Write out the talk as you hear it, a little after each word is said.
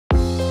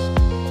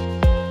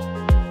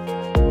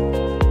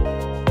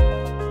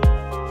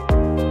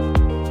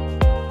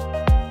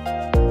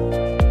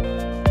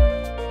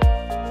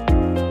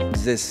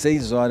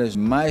16 horas,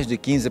 mais de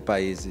 15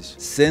 países,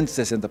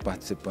 160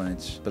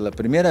 participantes. Pela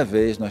primeira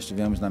vez, nós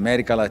tivemos na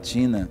América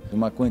Latina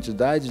uma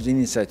quantidade de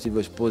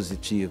iniciativas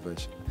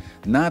positivas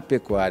na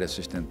pecuária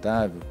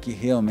sustentável que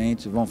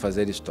realmente vão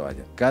fazer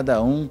história.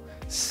 Cada um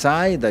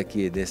sai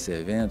daqui desse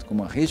evento com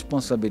uma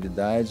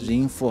responsabilidade de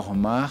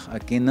informar a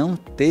quem não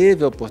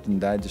teve a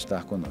oportunidade de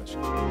estar conosco.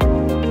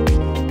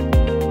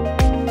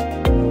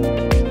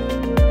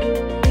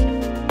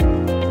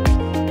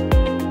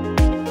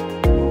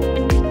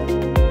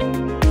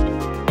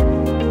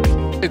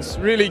 It's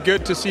really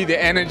good to see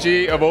the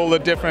energy of all the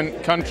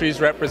different countries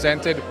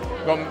represented.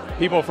 We've got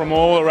people from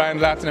all around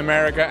Latin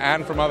America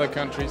and from other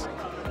countries.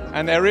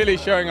 And they're really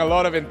showing a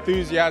lot of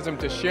enthusiasm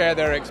to share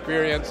their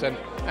experience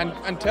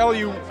and tell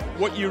you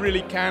what you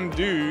really can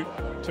do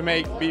to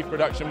make beef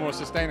production more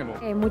sustainable.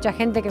 Hay mucha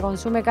gente que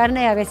consume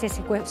carne y a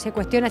veces se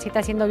cuestiona si está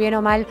haciendo bien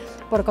o mal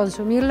por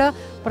consumirlo,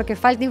 porque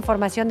falta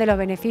información de los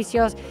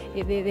beneficios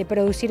de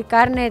producir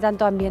carne,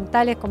 tanto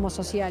ambientales como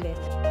sociales.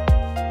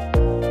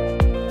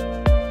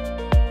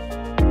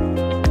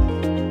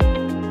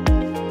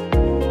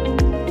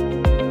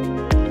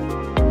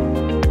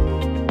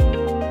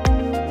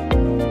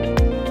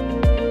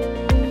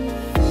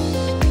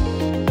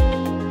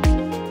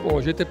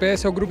 O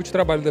GTPS é o grupo de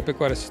trabalho da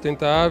pecuária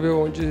sustentável,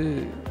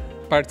 onde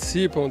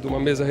participam de uma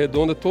mesa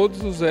redonda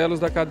todos os elos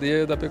da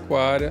cadeia da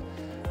pecuária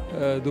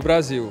do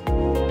Brasil.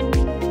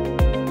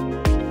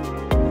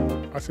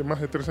 Hace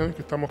más de 3 años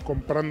que estamos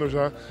comprando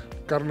ya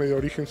carne de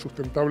origen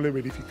sustentable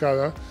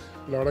verificada.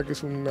 La verdad que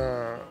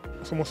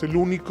somos la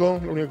única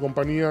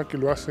compañía que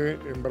lo hace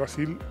en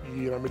Brasil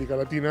y en América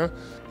Latina.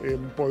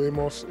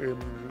 Podemos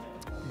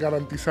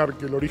garantizar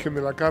que el origen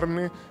de la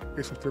carne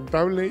es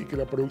sustentable y que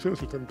la producción es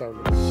sustentable.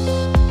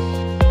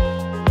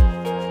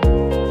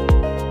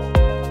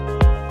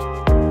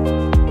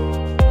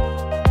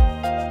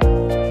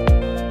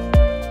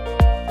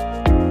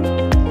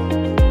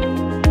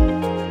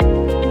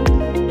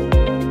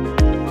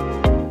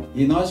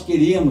 E nós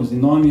queríamos, em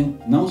nome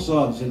não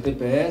só do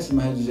GTPS,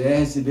 mas do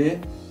GRSB,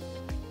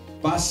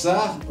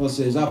 passar, ou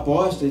seja, a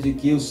aposta de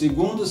que o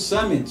segundo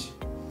Summit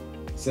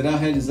será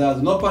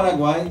realizado no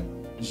Paraguai,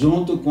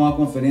 junto com a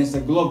Conferência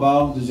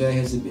Global do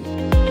GRSB.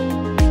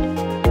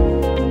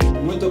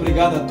 Muito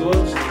obrigado a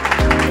todos.